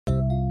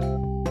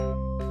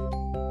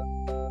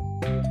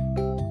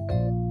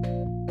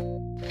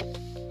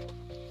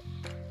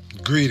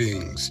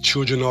Greetings,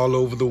 children all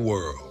over the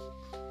world.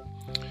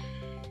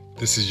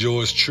 This is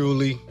yours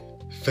truly,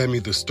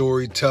 Femi the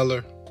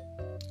Storyteller,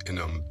 and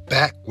I'm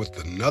back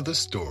with another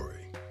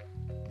story.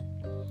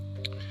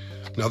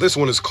 Now this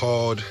one is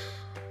called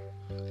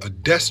A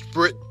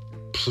Desperate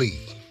Plea.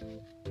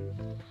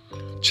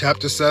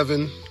 Chapter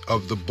 7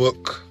 of the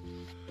book,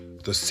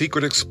 The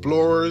Secret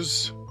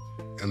Explorers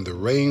and the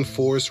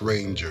Rainforest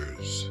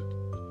Rangers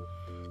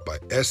by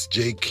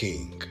S.J.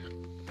 King.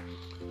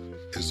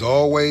 As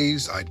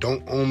always, I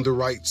don't own the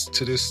rights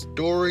to this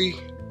story,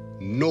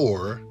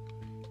 nor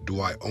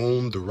do I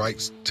own the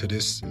rights to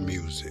this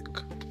music.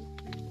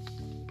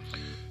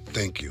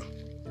 Thank you.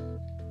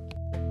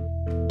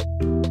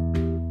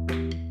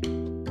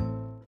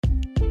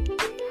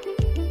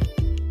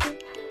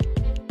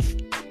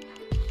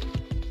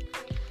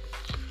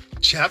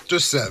 Chapter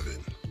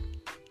 7,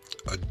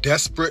 A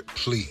Desperate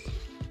Plea.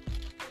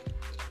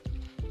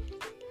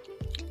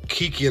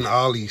 Kiki and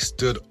Ollie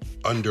stood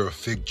under a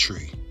fig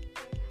tree,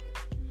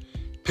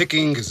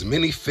 picking as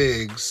many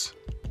figs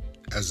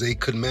as they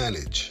could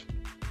manage.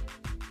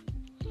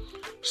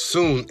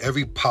 Soon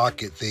every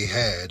pocket they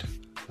had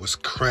was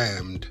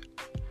crammed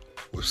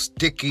with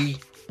sticky,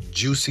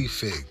 juicy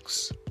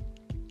figs.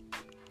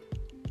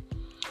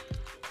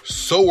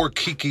 So were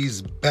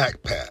Kiki's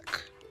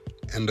backpack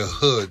and the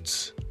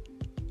hoods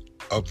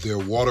of their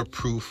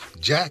waterproof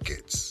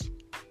jackets.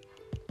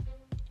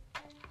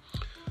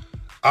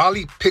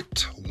 Ollie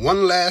picked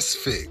one last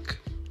fig.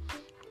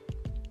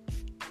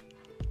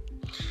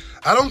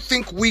 "I don't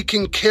think we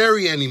can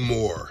carry any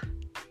more,"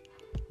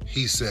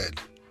 he said.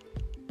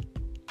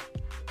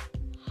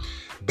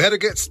 "Better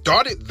get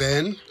started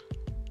then,"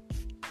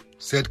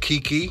 said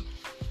Kiki.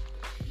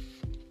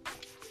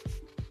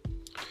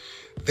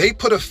 They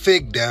put a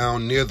fig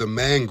down near the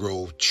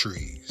mangrove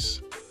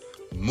trees,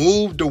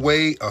 moved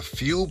away a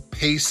few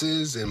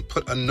paces, and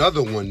put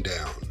another one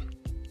down.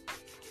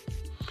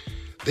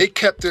 They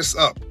kept this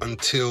up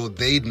until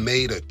they'd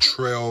made a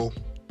trail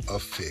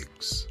of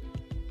figs.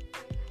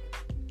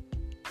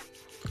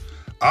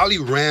 Ollie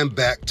ran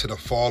back to the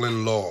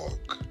fallen log,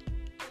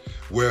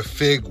 where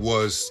Fig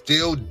was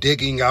still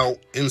digging out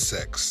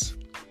insects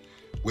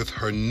with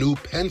her new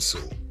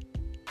pencil.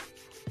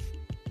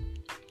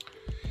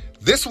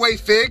 "This way,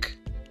 Fig,"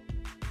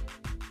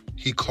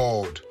 he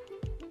called.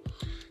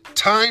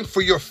 "Time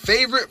for your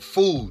favorite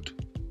food."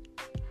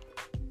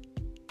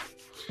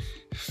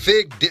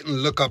 Fig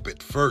didn't look up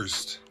at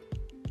first.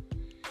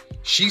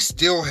 She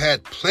still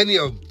had plenty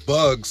of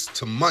bugs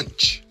to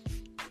munch.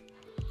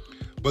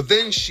 But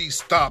then she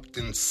stopped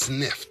and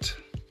sniffed.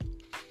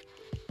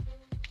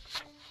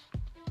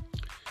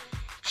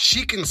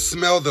 "She can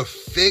smell the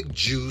fig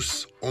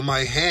juice on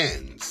my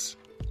hands,"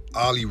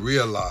 Ollie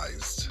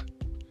realized.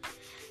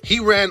 He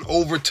ran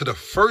over to the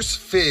first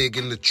fig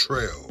in the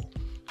trail,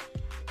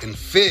 and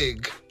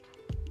Fig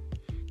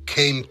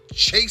came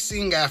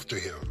chasing after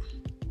him.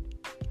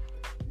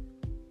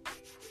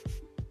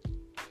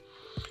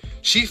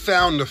 She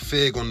found the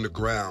fig on the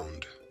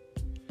ground,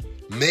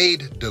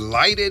 made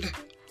delighted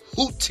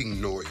hooting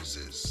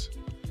noises,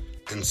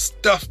 and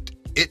stuffed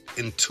it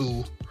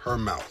into her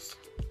mouth.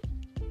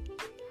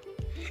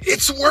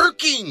 "It's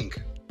working!"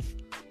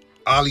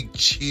 Ollie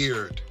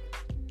cheered.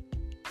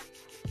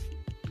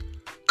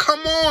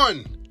 "Come on,"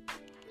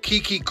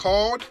 Kiki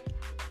called.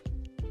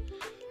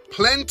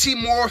 "Plenty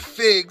more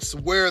figs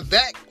where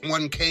that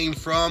one came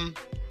from."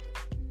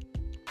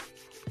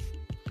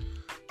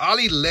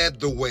 Ollie led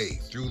the way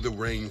through the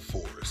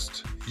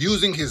rainforest,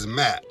 using his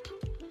map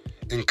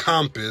and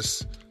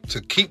compass to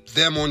keep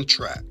them on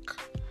track,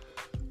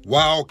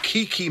 while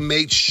Kiki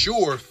made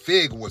sure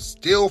Fig was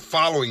still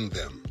following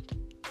them.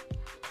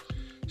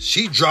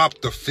 She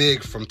dropped the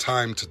fig from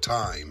time to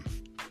time.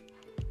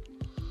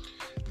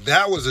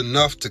 That was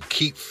enough to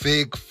keep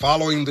Fig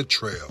following the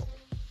trail.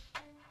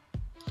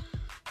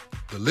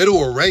 The little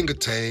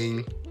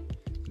orangutan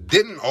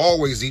didn't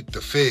always eat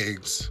the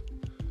figs.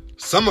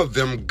 Some of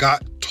them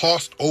got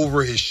tossed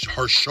over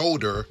her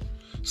shoulder,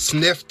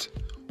 sniffed,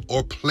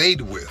 or played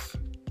with.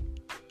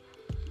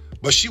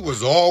 But she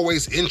was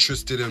always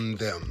interested in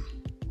them.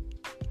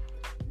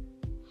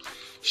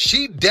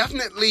 "She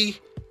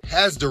definitely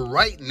has the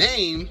right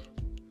name,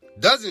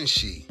 doesn't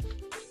she?"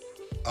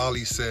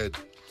 Ollie said.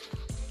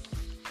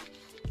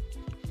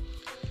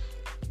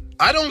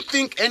 "I don't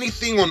think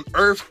anything on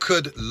earth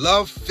could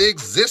love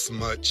figs this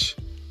much,"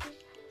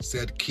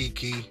 said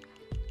Kiki,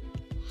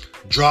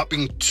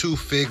 dropping 2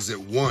 figs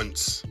at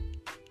once.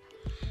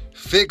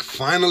 Fig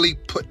finally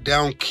put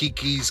down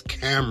Kiki's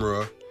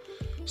camera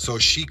so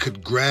she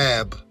could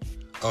grab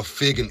a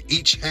fig in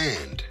each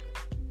hand.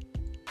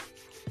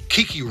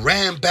 Kiki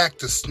ran back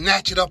to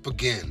snatch it up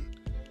again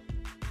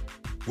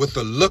with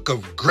a look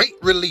of great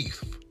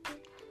relief.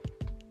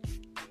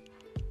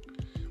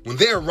 When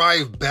they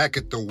arrived back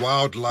at the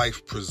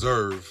wildlife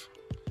preserve,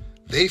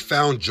 they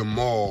found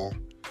Jamal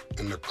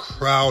and a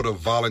crowd of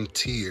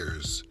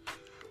volunteers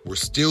were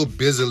still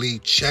busily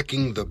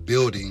checking the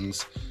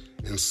buildings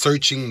and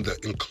searching the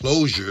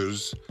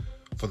enclosures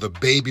for the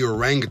baby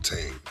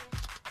orangutan.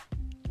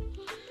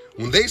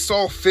 When they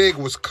saw Fig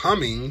was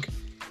coming,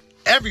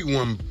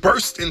 everyone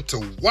burst into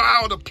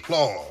wild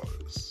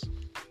applause.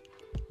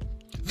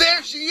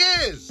 "There she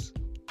is!"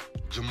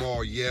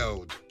 Jamal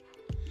yelled.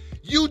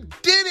 "You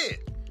did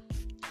it!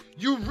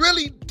 You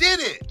really did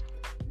it!"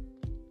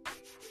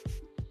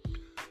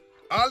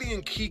 Ali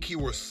and Kiki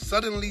were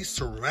suddenly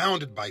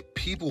surrounded by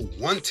people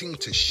wanting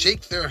to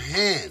shake their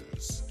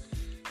hands,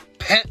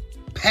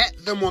 pat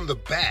them on the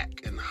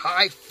back, and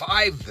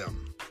high-five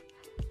them.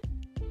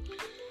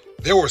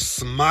 There were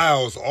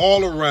smiles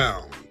all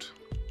around.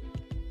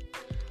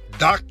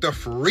 Dr.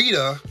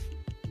 Farida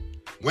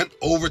went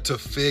over to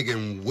Fig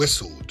and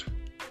whistled.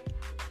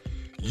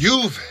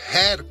 "You've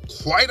had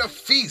quite a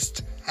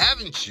feast,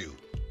 haven't you?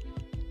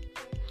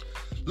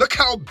 Look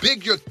how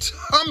big your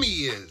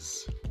tummy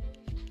is."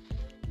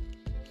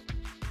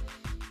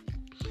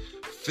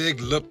 Fig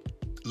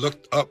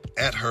looked up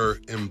at her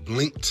and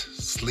blinked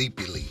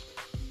sleepily.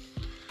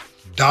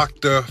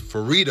 Dr.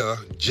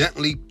 Farida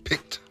gently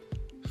picked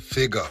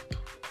Fig up.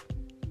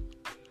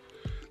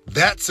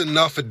 "That's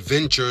enough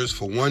adventures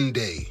for one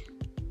day.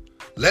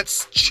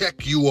 Let's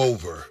check you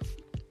over."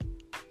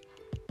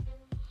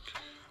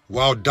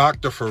 While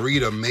Dr.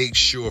 Farida made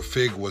sure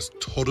Fig was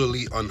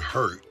totally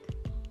unhurt,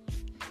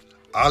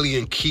 Ali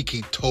and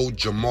Kiki told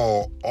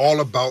Jamal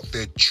all about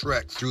their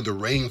trek through the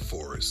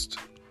rainforest.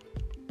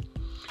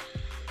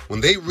 When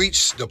they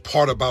reached the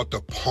part about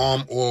the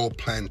palm oil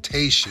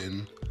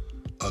plantation,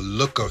 a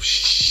look of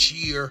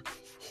sheer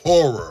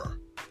horror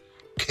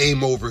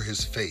came over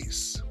his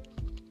face.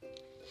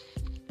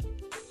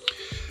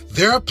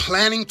 "They're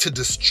planning to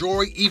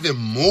destroy even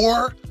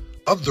more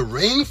of the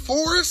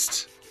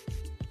rainforest?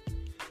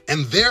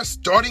 And they're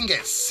starting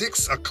at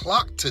 6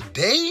 o'clock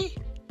today?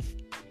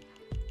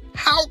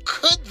 How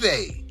could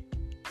they?"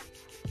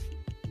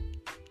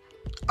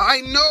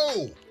 "I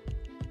know.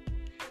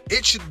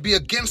 It should be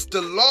against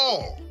the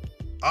law,"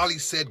 Ali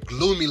said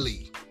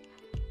gloomily.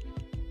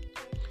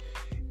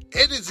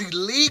 "It is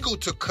illegal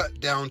to cut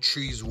down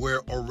trees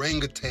where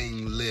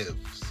orangutan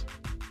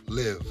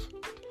live,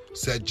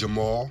 said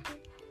Jamal.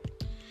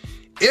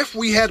 "If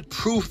we had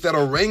proof that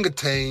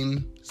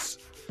orangutans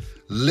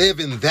live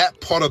in that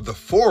part of the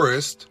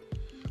forest,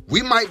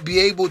 we might be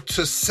able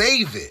to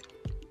save it."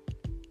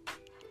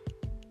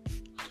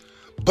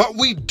 "But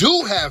we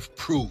do have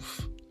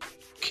proof,"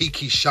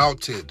 Kiki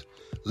shouted,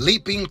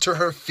 leaping to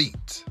her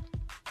feet.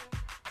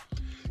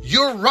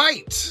 "You're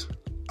right,"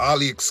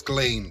 Ali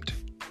exclaimed.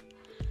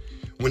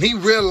 When he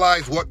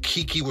realized what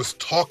Kiki was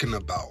talking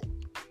about,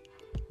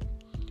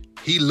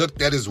 he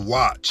looked at his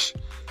watch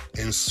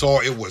and saw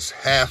it was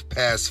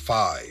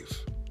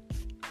 5:30.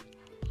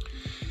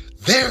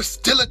 "There's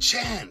still a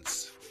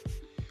chance.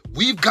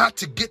 We've got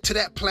to get to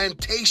that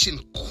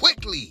plantation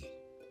quickly."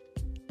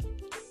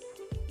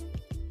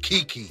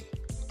 Kiki,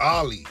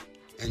 Ali,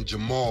 and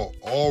Jamal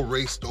all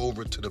raced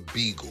over to the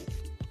Beagle.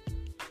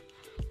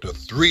 The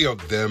three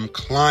of them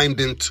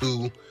climbed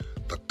into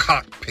the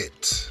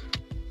cockpit.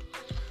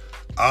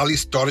 Ali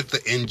started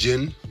the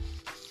engine,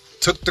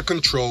 took the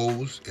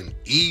controls, and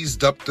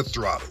eased up the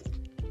throttle.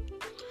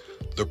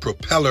 The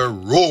propeller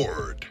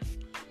roared.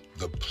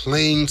 The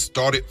plane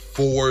started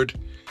forward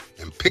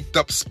and picked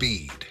up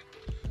speed.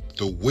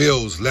 The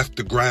wheels left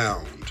the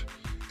ground,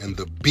 and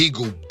the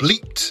Beagle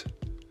bleeped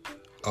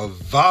a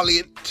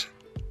valiant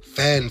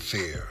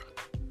fanfare.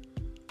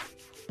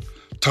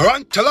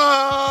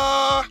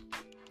 Tarantula!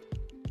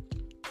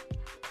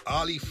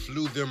 Ali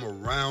flew them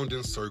around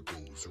in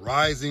circles,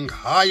 rising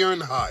higher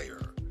and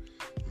higher.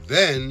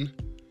 Then,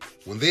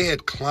 when they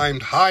had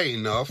climbed high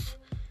enough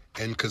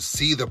and could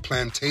see the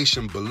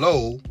plantation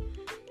below,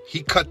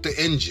 he cut the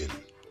engine.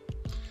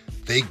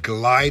 They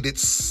glided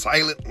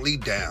silently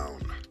down.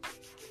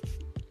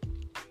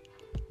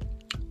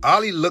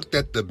 Ali looked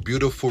at the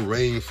beautiful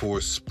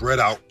rainforest spread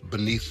out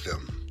beneath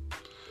them,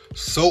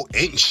 so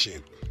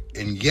ancient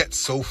and yet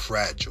so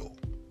fragile.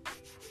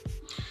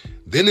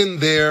 Then and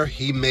there,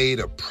 he made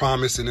a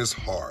promise in his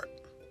heart.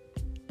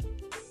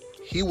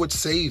 He would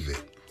save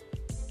it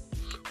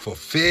for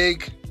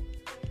Fig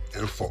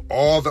and for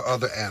all the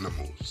other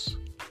animals.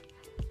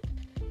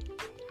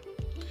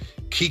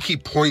 Kiki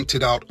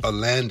pointed out a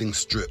landing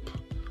strip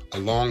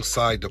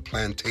alongside the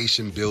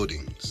plantation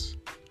buildings.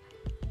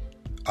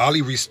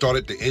 Ali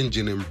restarted the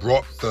engine and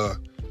brought the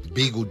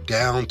Beagle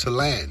down to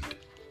land.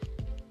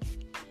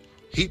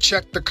 He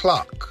checked the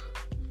clock.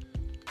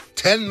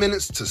 10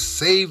 minutes to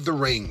save the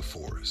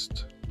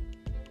rainforest.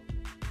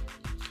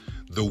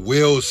 The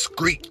wheels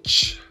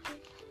screech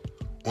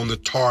on the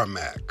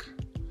tarmac.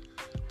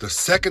 The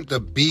second the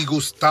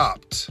Beagle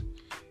stopped,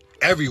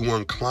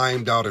 everyone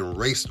climbed out and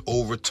raced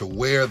over to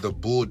where the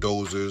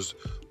bulldozers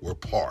were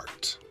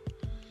parked.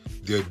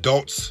 The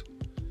adults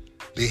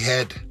they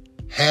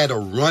had a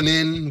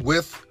run-in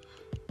with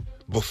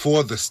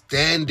before were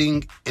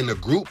standing in a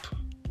group,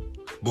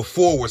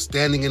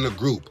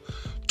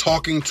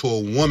 talking to a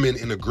woman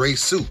in a gray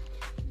suit.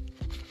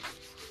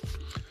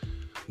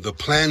 The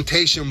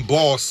plantation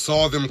boss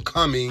saw them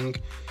coming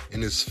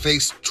and his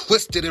face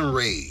twisted in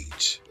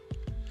rage.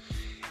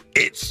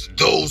 It's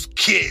those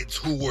kids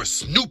who were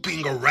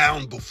snooping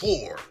around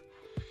before.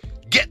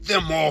 Get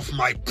them off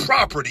my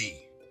property.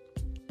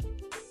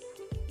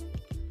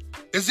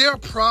 Is there a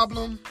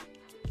problem?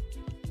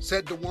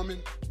 Said the woman.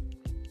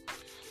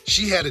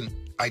 She had an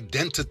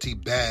identity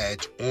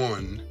badge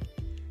on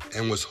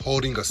and was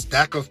holding a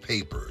stack of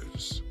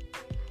papers.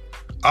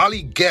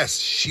 Ali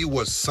guessed she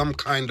was some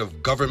kind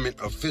of government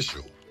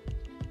official.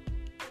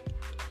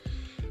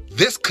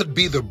 This could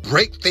be the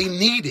break they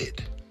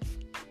needed.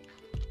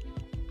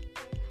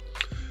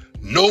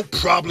 No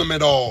problem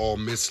at all,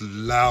 Miss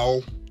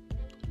Lau,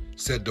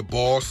 said the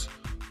boss.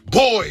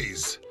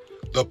 Boys,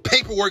 the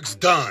paperwork's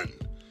done.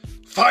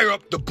 Fire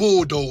up the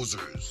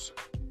bulldozers.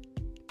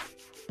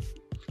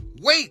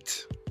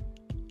 Wait!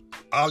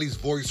 Ali's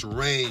voice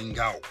rang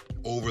out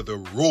over the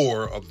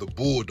roar of the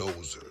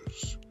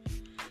bulldozers.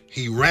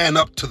 He ran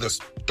up to the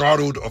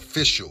startled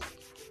official.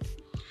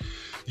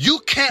 You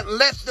can't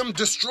let them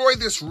destroy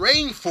this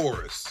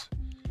rainforest.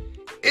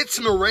 It's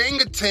an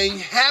orangutan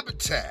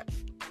habitat,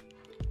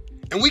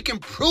 and we can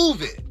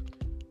prove it.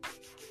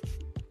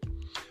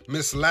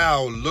 Miss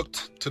Lau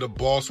looked to the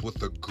boss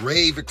with a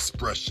grave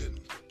expression.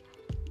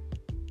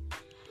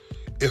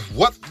 If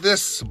what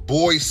this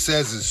boy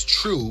says is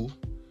true,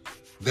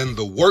 then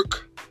the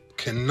work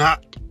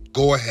cannot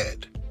go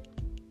ahead.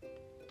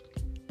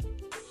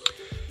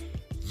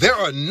 There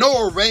are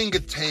no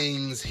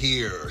orangutans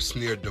here,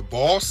 sneered the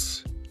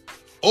boss.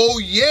 Oh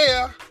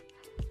yeah,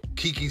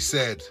 Kiki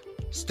said,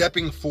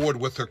 stepping forward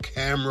with her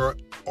camera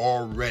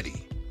all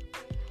ready.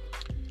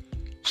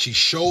 She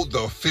showed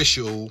the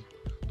official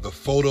the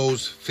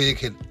photos Fig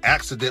had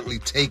accidentally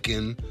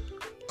taken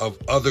of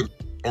other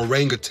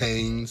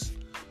orangutans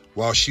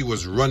while she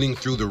was running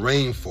through the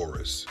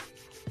rainforest.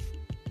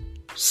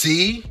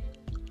 See?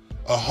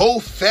 A whole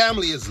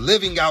family is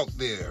living out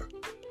there.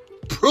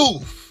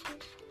 Proof.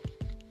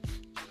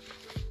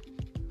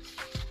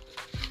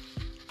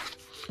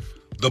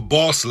 The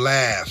boss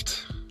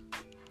laughed.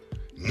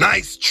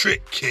 Nice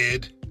trick,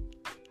 kid.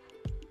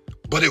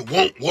 But it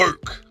won't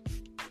work.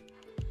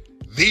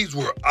 These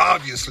were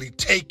obviously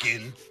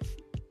taken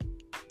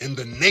in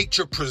the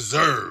nature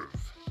preserve.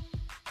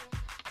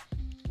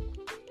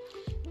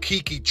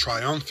 Kiki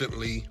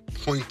triumphantly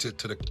pointed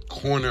to the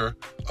corner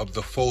of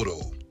the photo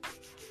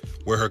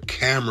where her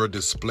camera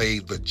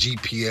displayed the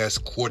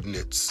GPS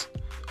coordinates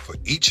for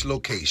each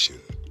location.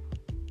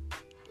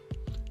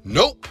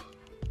 Nope.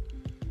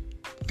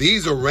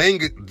 These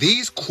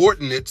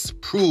coordinates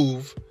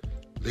prove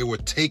they were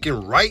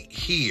taken right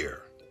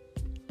here.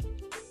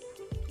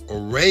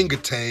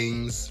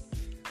 Orangutans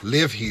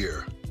live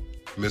here,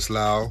 Miss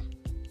Lau.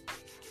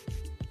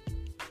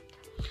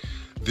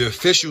 The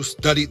official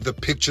studied the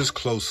pictures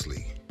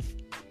closely.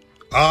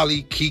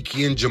 Ali,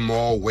 Kiki, and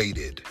Jamal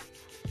waited,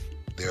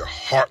 their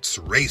hearts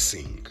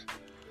racing,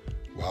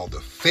 while the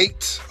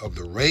fate of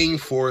the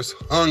rainforest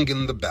hung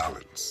in the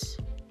balance.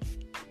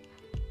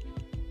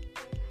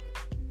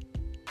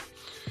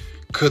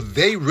 Could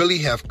they really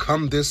have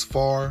come this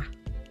far,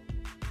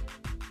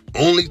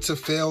 only to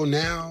fail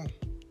now?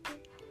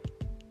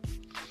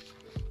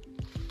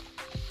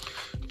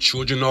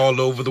 Children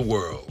all over the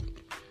world,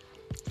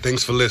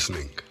 thanks for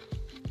listening.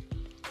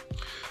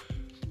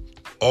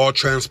 All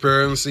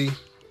transparency,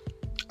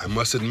 I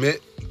must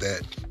admit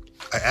that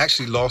I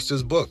actually lost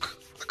this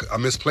book. I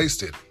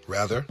misplaced it,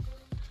 rather.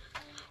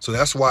 So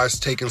that's why it's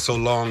taken so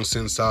long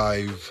since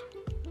I've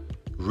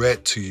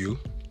read to you.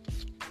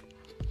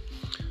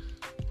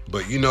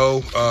 But you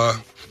know,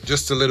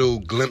 just a little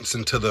glimpse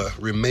into the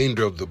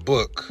remainder of the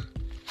book.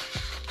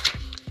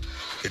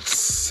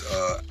 It's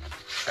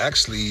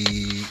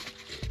actually,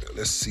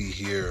 let's see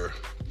here.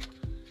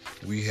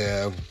 We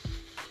have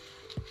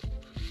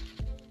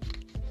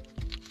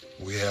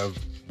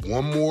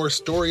one more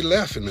story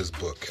left in this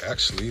book.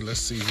 Actually,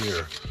 let's see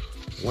here.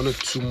 One or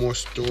two more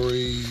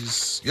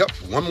stories. Yep,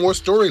 one more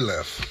story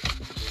left.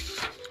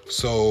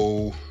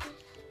 So,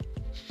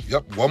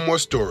 yep, one more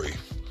story.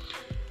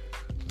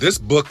 This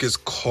book is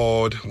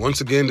called, once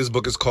again, this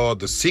book is called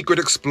The Secret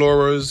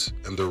Explorers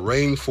and the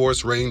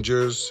Rainforest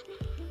Rangers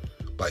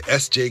by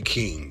S.J.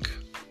 King.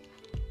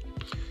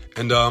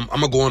 And I'm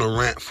going to go on a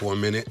rant for a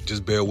minute.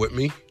 Just bear with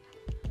me.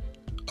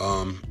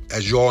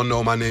 As you all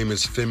know, my name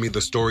is Femi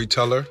the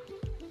Storyteller.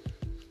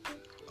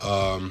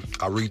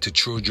 I read to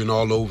children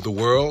all over the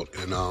world,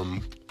 and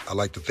I'd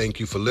like to thank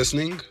you for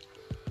listening.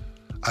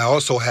 I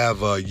also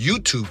have a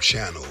YouTube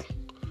channel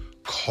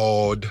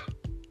called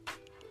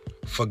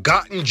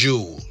Forgotten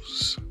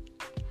Jewels.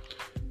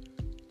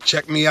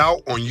 Check me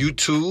out on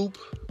YouTube,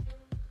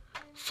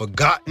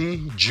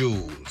 Forgotten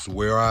Jewels,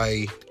 where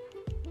I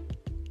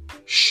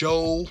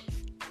show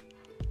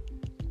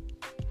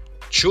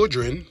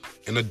children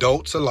and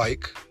adults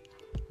alike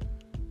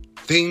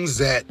things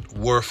that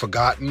were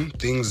forgotten,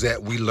 things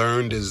that we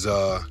learned as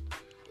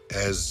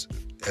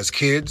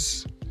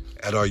kids,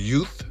 at our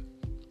youth,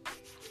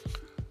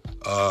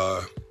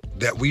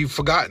 that we've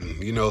forgotten.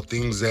 You know,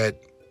 things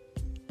that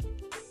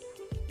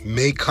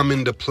may come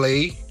into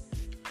play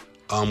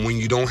when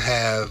you don't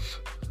have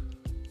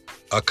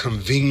a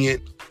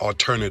convenient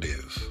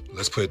alternative.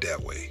 Let's put it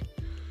that way.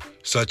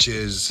 Such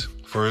as,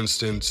 for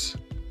instance,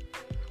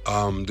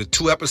 the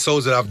 2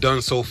 episodes that I've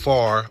done so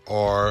far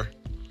are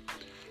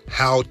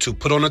how to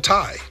put on a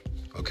tie,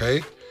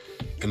 okay?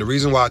 And the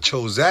reason why I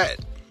chose that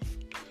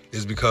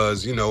is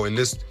because, in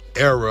this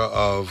era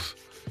of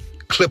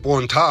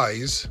clip-on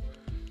ties,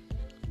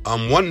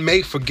 one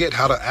may forget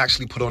how to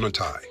actually put on a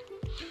tie.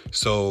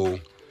 So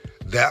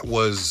that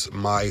was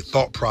my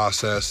thought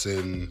process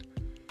in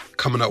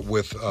coming up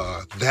with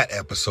that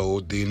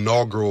episode, the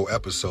inaugural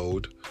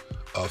episode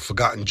of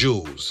Forgotten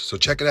Jewels. So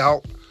check it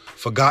out,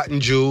 Forgotten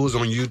Jewels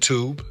on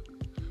YouTube,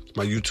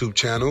 my YouTube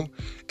channel.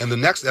 And the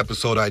next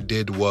episode I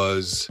did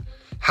was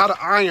how to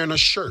iron a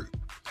shirt,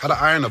 how to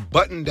iron a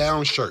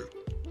button-down shirt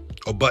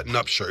or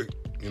button-up shirt,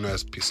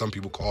 as some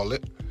people call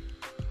it.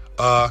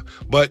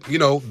 But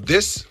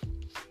this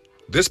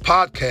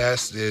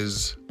podcast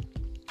is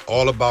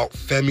all about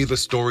Femi the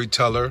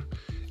Storyteller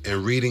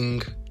and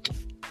reading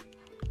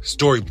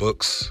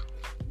storybooks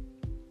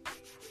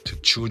to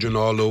children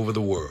all over the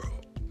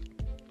world.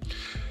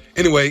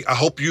 Anyway, I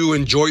hope you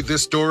enjoyed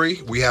this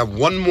story. We have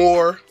one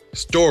more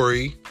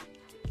story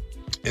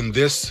in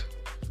this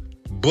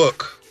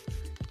book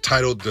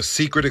titled The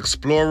Secret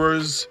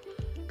Explorers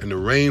and the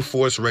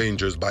Rainforest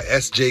Rangers by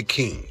S.J.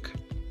 King.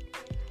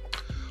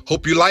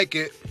 Hope you like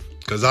it,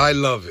 because I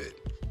love it.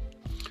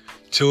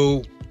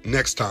 Till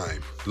next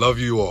time, love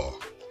you all.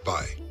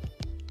 Bye.